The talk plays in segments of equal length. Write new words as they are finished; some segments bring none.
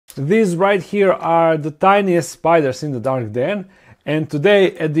These right here are the tiniest spiders in the dark den, and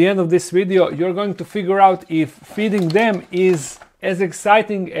today at the end of this video you're going to figure out if feeding them is as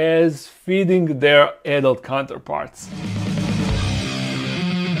exciting as feeding their adult counterparts.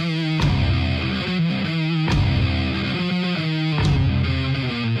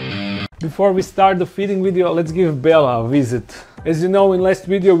 Before we start the feeding video, let's give Bella a visit. As you know, in last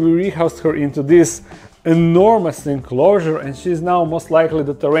video we rehoused her into this enormous enclosure, and she's now most likely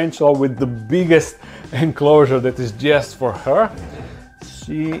the tarantula with the biggest enclosure that is just for her.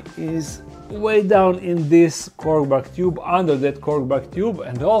 She is way down in this corkbark tube, under that corkbark tube,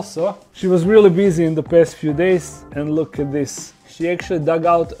 and also she was really busy in the past few days, and look at this. She actually dug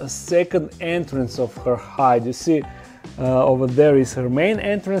out a second entrance of her hide. You see, over there is her main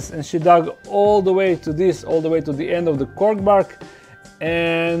entrance, and she dug all the way to this, all the way to the end of the corkbark,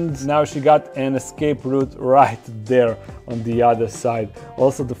 and now she got an escape route right there on the other side.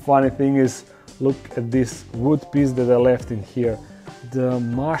 Also, the funny thing is, look at this wood piece that I left in here. The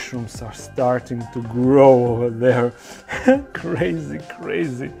mushrooms are starting to grow over there. Crazy,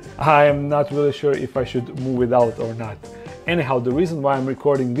 crazy. I am not really sure if I should move it out or not. Anyhow, the reason why I'm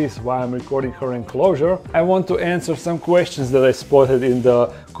recording this, why I'm recording her enclosure, I want to answer some questions that I spotted in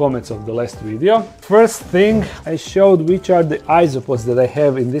the comments of the last video. First thing, I showed which are the isopods that I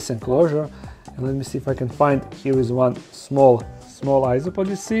have in this enclosure. And let me see if I can find, here is one small isopod,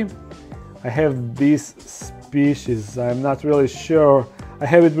 you see. I have this species, I'm not really sure. I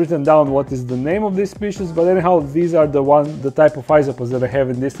have it written down what is the name of this species, but anyhow, these are the type of isopods that I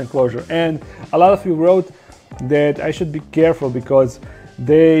have in this enclosure. And a lot of you wrote that I should be careful because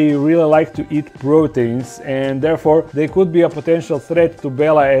they really like to eat proteins, and therefore they could be a potential threat to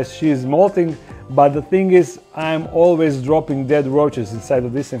Bella as she is molting. But the thing is, I'm always dropping dead roaches inside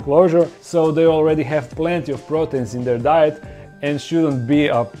of this enclosure, so they already have plenty of proteins in their diet and shouldn't be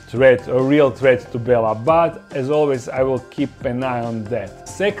a threat, a real threat to Bella. But as always, I will keep an eye on that.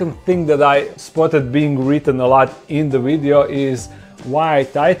 Second thing that I spotted being written a lot in the video is why I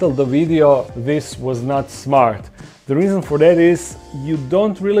titled the video "This was not smart." The reason for that is you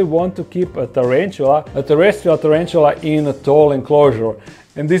don't really want to keep a tarantula, a terrestrial tarantula, in a tall enclosure.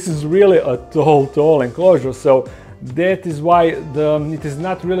 And this is really a tall enclosure, so that is why it is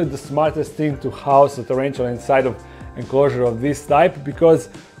not really the smartest thing to house a tarantula inside of enclosure of this type, because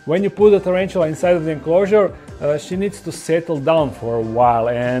when you put a tarantula inside of the enclosure, she needs to settle down for a while,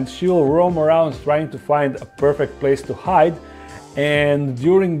 and she will roam around trying to find a perfect place to hide. And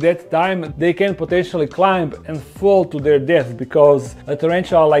during that time they can potentially climb and fall to their death, because a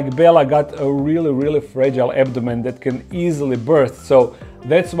tarantula like Bella got a really fragile abdomen that can easily burst. So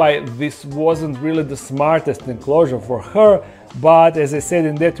that's why this wasn't really the smartest enclosure for her. But as I said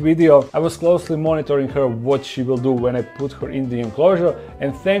in that video, I was closely monitoring her, what she will do when I put her in the enclosure,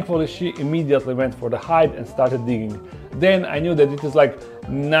 and thankfully she immediately went for the hide and started digging. Then I knew that it is like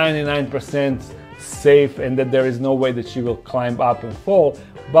 99% safe and that there is no way that she will climb up and fall,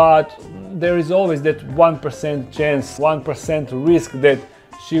 but there is always that 1% chance, 1% risk that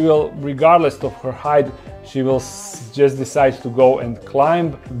she will, regardless of her hide, she will just decide to go and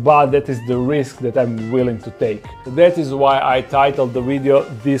climb, but that is the risk that I'm willing to take. That is why I titled the video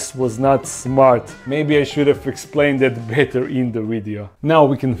 "This was not smart." Maybe I should have explained that better in the video. Now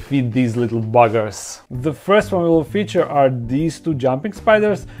we can feed these little buggers. The first one we will feature are these two jumping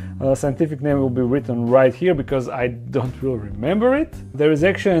spiders. Scientific name will be written right here because I don't really remember it. There is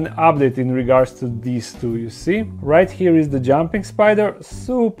actually an update in regards to these two, you see. Right here is the jumping spider,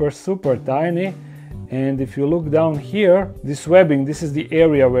 super tiny. And if you look down here, this webbing, this is the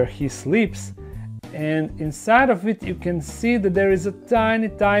area where he sleeps. And inside of it you can see that there is a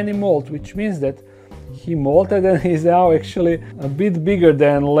tiny molt, which means that he molted and he's now actually a bit bigger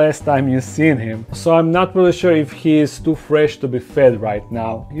than last time you seen him. So I'm not really sure if he is too fresh to be fed right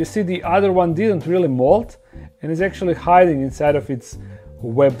now. You see, the other one didn't really molt and is actually hiding inside of its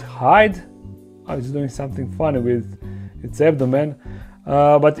webbed hide. Oh, it's doing something funny with its abdomen.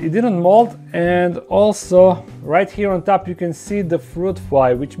 But it didn't molt, and also right here on top you can see the fruit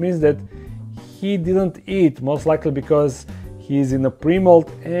fly, which means that he didn't eat, most likely because he's in a pre-molt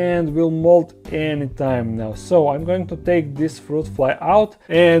and will molt anytime now. So I'm going to take this fruit fly out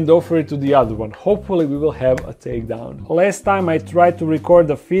and offer it to the other one. Hopefully we will have a takedown. Last time I tried to record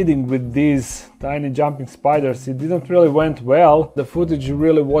the feeding with these tiny jumping spiders, it didn't really went well. The footage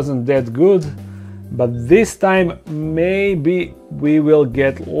really wasn't that good. But this time maybe we will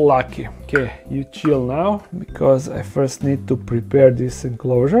get lucky. Okay, you chill now, because I first need to prepare this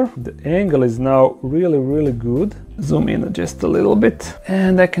enclosure. The angle is now really good. Zoom in just a little bit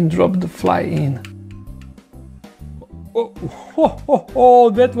and I can drop the fly in.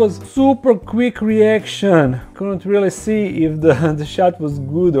 Oh, that was super quick reaction. Couldn't really see if the shot was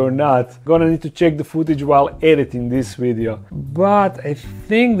good or not. Gonna need to check the footage while editing this video. But I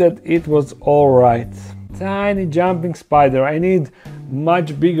think that it was alright. Tiny jumping spider. I need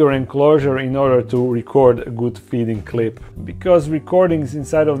much bigger enclosure in order to record a good feeding clip. Because recordings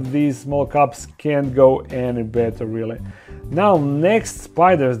inside of these small cups can't go any better really. Now, next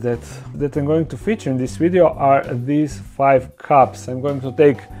spiders that I'm going to feature in this video are these 5 cups. I'm going to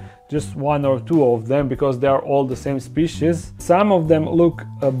take just 1 or 2 of them because they are all the same species. Some of them look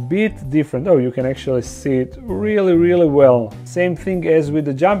a bit different. Oh, you can actually see it really well. Same thing as with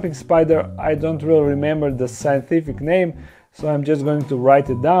the jumping spider. I don't really remember the scientific name, so I'm just going to write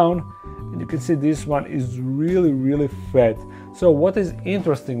it down. And you can see this one is really fat. So what is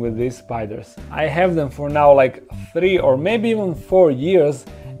interesting with these spiders? I have them for now like 3 or maybe even 4 years,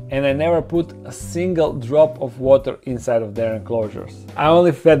 and I never put a single drop of water inside of their enclosures. I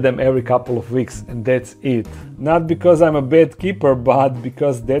only fed them every couple of weeks and that's it. Not because I'm a bad keeper, but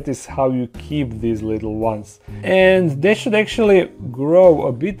because that is how you keep these little ones. And they should actually grow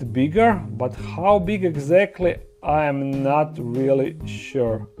a bit bigger, but how big exactly I am not really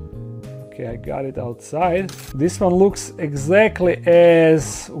sure. Okay, I got it outside. This one looks exactly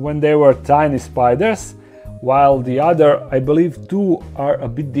as when they were tiny spiders, while the other, I believe 2 are a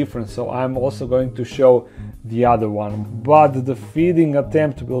bit different, so I'm also going to show the other one. But the feeding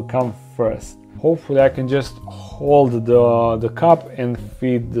attempt will come first. Hopefully I can just hold the cup and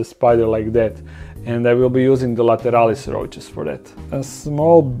feed the spider like that. And I will be using the lateralis roaches for that. A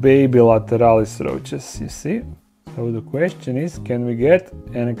small baby lateralis roaches, you see? So the question is, can we get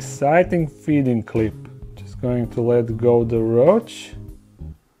an exciting feeding clip? Just going to let go the roach,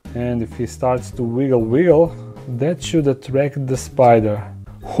 and if he starts to wiggle, that should attract the spider.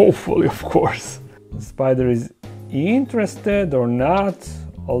 Hopefully, of course. The spider is interested or not,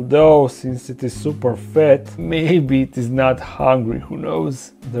 although since it is super fat, maybe it is not hungry, who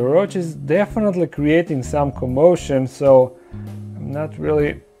knows. The roach is definitely creating some commotion, so I'm not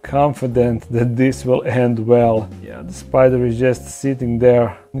really confident that this will end well. Yeah, the spider is just sitting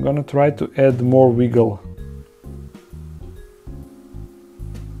there. I'm gonna try to add more wiggle.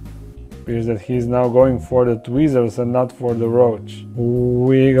 Appears that he's now going for the tweezers and not for the roach.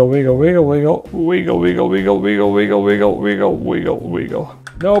 Wiggle, wiggle, wiggle, wiggle, wiggle, wiggle, wiggle, wiggle, wiggle, wiggle, wiggle, wiggle, wiggle.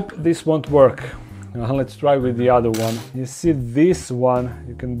 Nope, this won't work. Let's try with the other one. You see this one,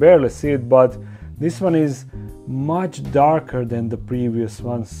 you can barely see it, but this one is much darker than the previous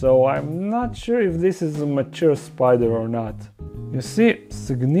one, so I'm not sure if this is a mature spider or not. You see,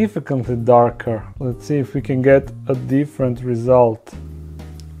 significantly darker. Let's see if we can get a different result.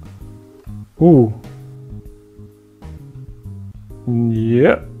 Ooh.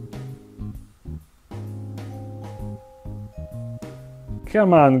 Yeah.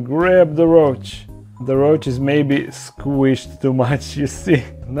 Come on, grab the roach. The roach is maybe squished too much, you see.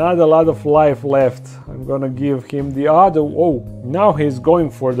 Not a lot of life left. I'm gonna give him the other... Oh, now he's going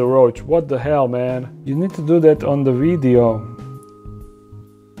for the roach. What the hell, man? You need to do that on the video.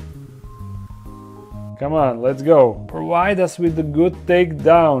 Come on, let's go. Provide us with a good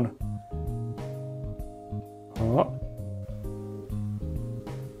takedown. Oh.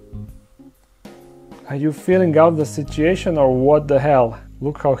 Are you feeling out the situation or what the hell?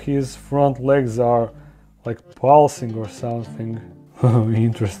 Look how his front legs are like pulsing or something.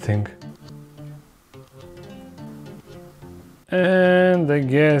 Interesting. And I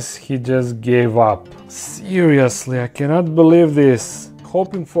guess he just gave up. Seriously, I cannot believe this.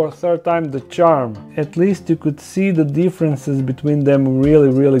 Hoping for a third time the charm. At least you could see the differences between them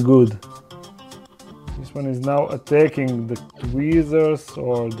really good. This one is now attacking the tweezers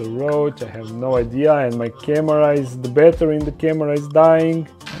or the roach, I have no idea, and my camera is, the battery in the camera is dying.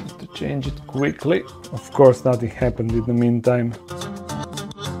 I have to change it quickly. Of course, nothing happened in the meantime.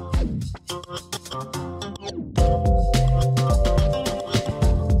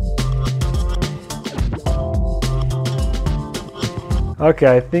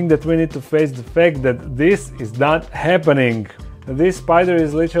 Okay, I think that we need to face the fact that this is not happening. This spider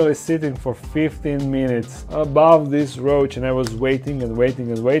is literally sitting for 15 minutes above this roach, and I was waiting and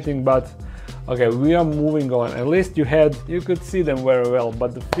waiting, but okay, we are moving on. At least you could see them very well,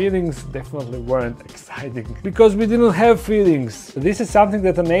 but the feedings definitely weren't exciting because we didn't have feedings. This is something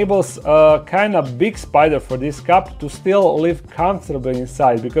that enables a kind of big spider for this cup to still live comfortably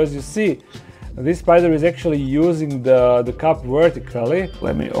inside, because you see, this spider is actually using the cup vertically.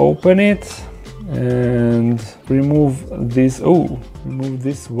 Let me open it. and remove this. Oh, remove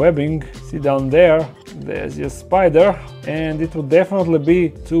this webbing. See down there, there's your spider, and it would definitely be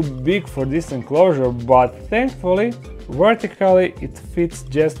too big for this enclosure, but thankfully vertically it fits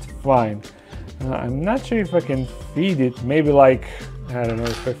just fine. I'm not sure if I can feed it, maybe like, I don't know,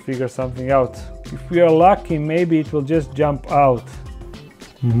 if I figure something out. If we are lucky, maybe it will just jump out.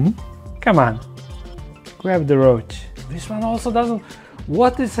 Come on, grab the roach. This one also doesn't.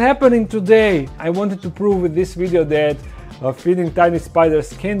 What is happening today? I wanted to prove with this video that feeding tiny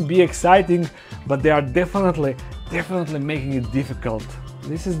spiders can be exciting, but they are definitely making it difficult.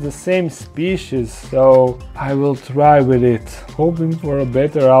 This is the same species, so I will try with it, hoping for a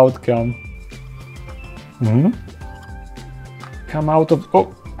better outcome. Come out of...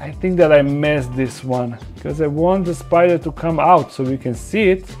 Oh, I think that I messed this one, because I want the spider to come out so we can see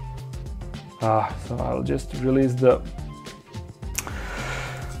it. So I'll just release the...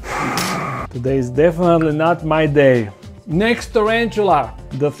 Today is definitely not my day. Next tarantula,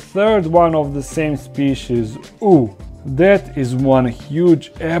 the third one of the same species. Ooh, that is one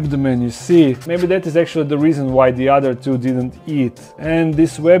huge abdomen, you see. Maybe that is actually the reason why the other two didn't eat. And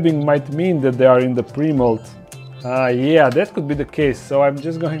this webbing might mean that they are in the pre-molt. Yeah, that could be the case. So I'm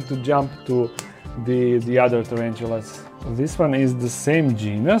just going to jump to the other tarantulas. This one is the same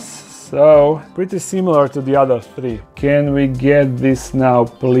genus, so pretty similar to the other three. Can we get this now,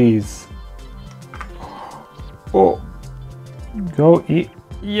 please? Oh, go eat.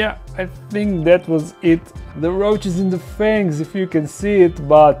 Yeah, I think that was it. The roach is in the fangs, if you can see it,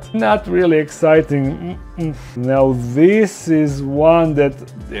 but not really exciting. Now this is one that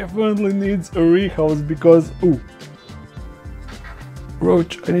definitely needs a rehouse because... Ooh.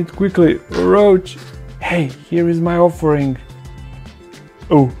 Roach, I need quickly. Roach. Hey, here is my offering.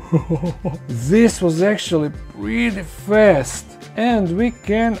 Oh, this was actually pretty fast. And we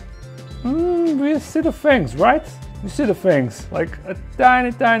can... we see the fangs, right? You see the fangs, like a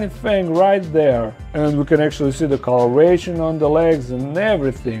tiny fang right there. And we can actually see the coloration on the legs and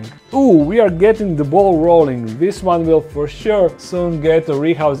everything. Ooh, we are getting the ball rolling. This one will for sure soon get a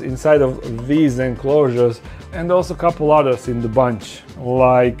rehouse inside of these enclosures. And also a couple others in the bunch,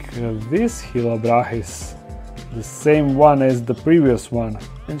 like this Chilobrachys, the same one as the previous one.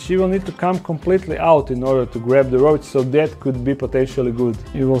 And she will need to come completely out in order to grab the roach, so that could be potentially good.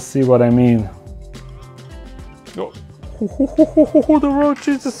 You will see what I mean. Oh, the roach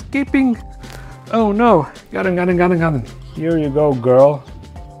is escaping. Oh no, got him. Here you go, girl.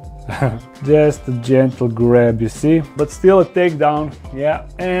 Just a gentle grab, you see, but still a takedown. Yeah,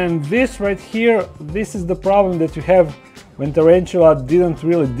 and this right here, this is the problem that you have when tarantula didn't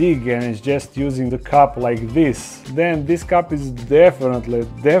really dig and is just using the cup like this. Then this cup is definitely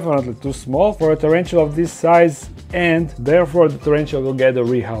too small for a tarantula of this size, and therefore the tarantula will get a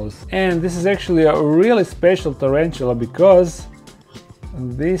rehouse. And this is actually a really special tarantula because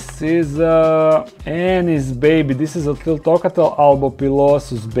this is Annie's baby. This is a Tliltocatl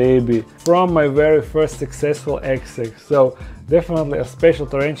albopilosus baby from my very first successful exec. So definitely a special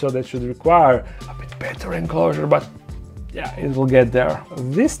tarantula that should require a bit better enclosure, but yeah, it will get there.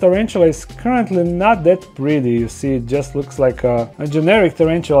 This tarantula is currently not that pretty, you see, it just looks like a generic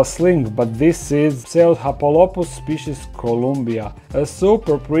tarantula sling, but this is Pseudhapalopus species Colombia. A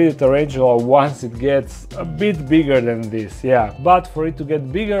super pretty tarantula once it gets a bit bigger than this, yeah. But for it to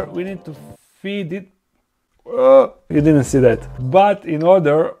get bigger, we need to feed it... You didn't see that. But in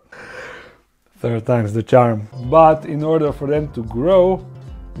order... Third time's the charm. But in order for them to grow,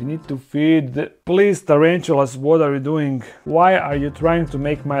 we need to feed... Please, tarantulas, what are you doing? Why are you trying to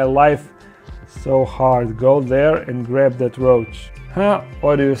make my life so hard? Go there and grab that roach. Huh?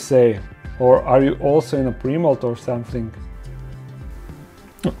 What do you say? Or are you also in a pre-molt or something?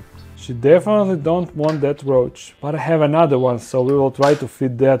 She definitely don't want that roach. But I have another one, so we will try to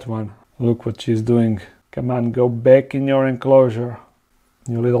feed that one. Look what she's doing. Come on, go back in your enclosure,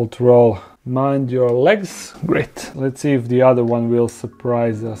 you little troll. Mind your legs. Great. Let's see if the other one will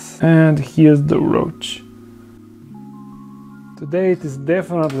surprise us. And here's the roach. Today it is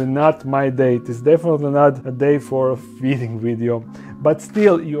definitely not my day. It is definitely not a day for a feeding video. But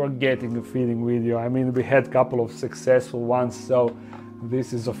still, you are getting a feeding video. I mean, we had a couple of successful ones, so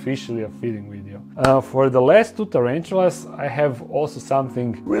this is officially a feeding video. For the last two tarantulas, I have also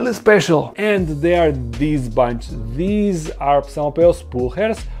something really special. And they are these bunch. These are Psalmopoeus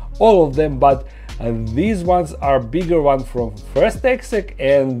pulchers. All of them, but These ones are bigger one from first egg sac,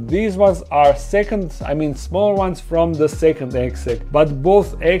 and these ones are smaller ones from the second egg sac. But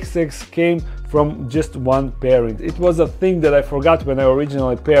both egg sacs came from just one pairing. It was a thing that I forgot when I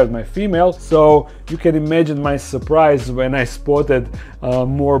originally paired my female, so you can imagine my surprise when I spotted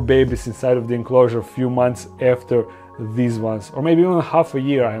more babies inside of the enclosure a few months after these ones, or maybe even half a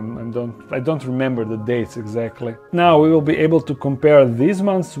year. I don't remember the dates exactly. Now we will be able to compare these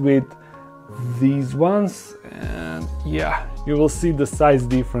ones with these ones, and yeah, you will see the size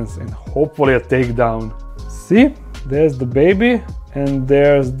difference and hopefully a takedown. See, there's the baby, and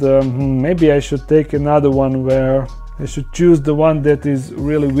there's the maybe I should take another one where I should choose the one that is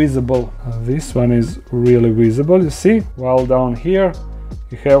really visible. This one is really visible, you see, while down here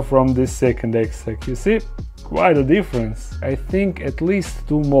you have from this second egg sac. You see, quite a difference. I think at least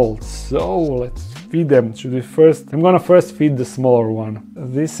 2 molts. So let's feed them. I'm gonna first feed the smaller one.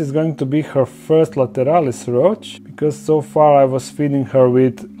 This is going to be her first lateralis roach, because so far I was feeding her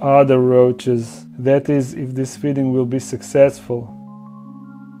with other roaches. That is, if this feeding will be successful.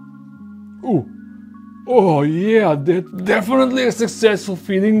 Ooh. Oh yeah, that's definitely a successful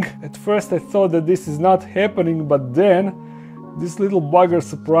feeding. At first I thought that this is not happening, but then this little bugger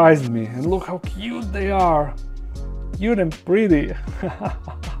surprised me, and look how cute they are. Cute and pretty.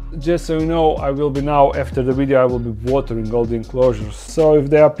 Just so you know, I will be now, after the video, I will be watering all the enclosures. So if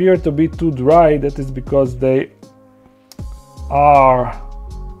they appear to be too dry, that is because they are.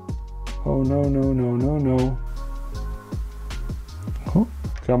 Oh no, no, no, no, no. Oh,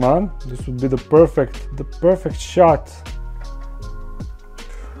 come on, this would be the perfect shot.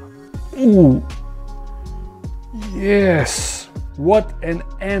 Ooh. Yes. What an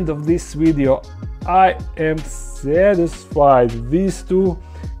end of this video. I am satisfied. These two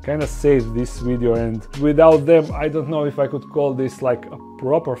kind of saved this video, and without them I don't know if I could call this like a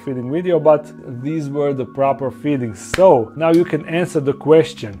proper feeding video, but these were the proper feedings. So now you can answer the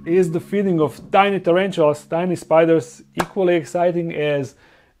question: is the feeding of tiny tarantulas, tiny spiders, equally exciting as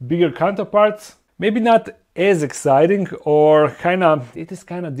bigger counterparts? Maybe not as exciting, or it is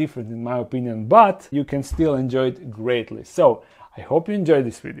kind of different in my opinion, but you can still enjoy it greatly. So I hope you enjoyed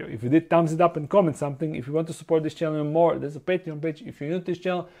this video. If you did, thumbs it up and comment something. If you want to support this channel more, there's a Patreon page. If you're new to this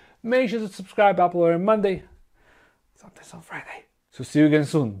channel, make sure to subscribe. Upload on Monday, sometimes on Friday. So see you again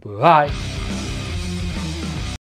soon. Bye.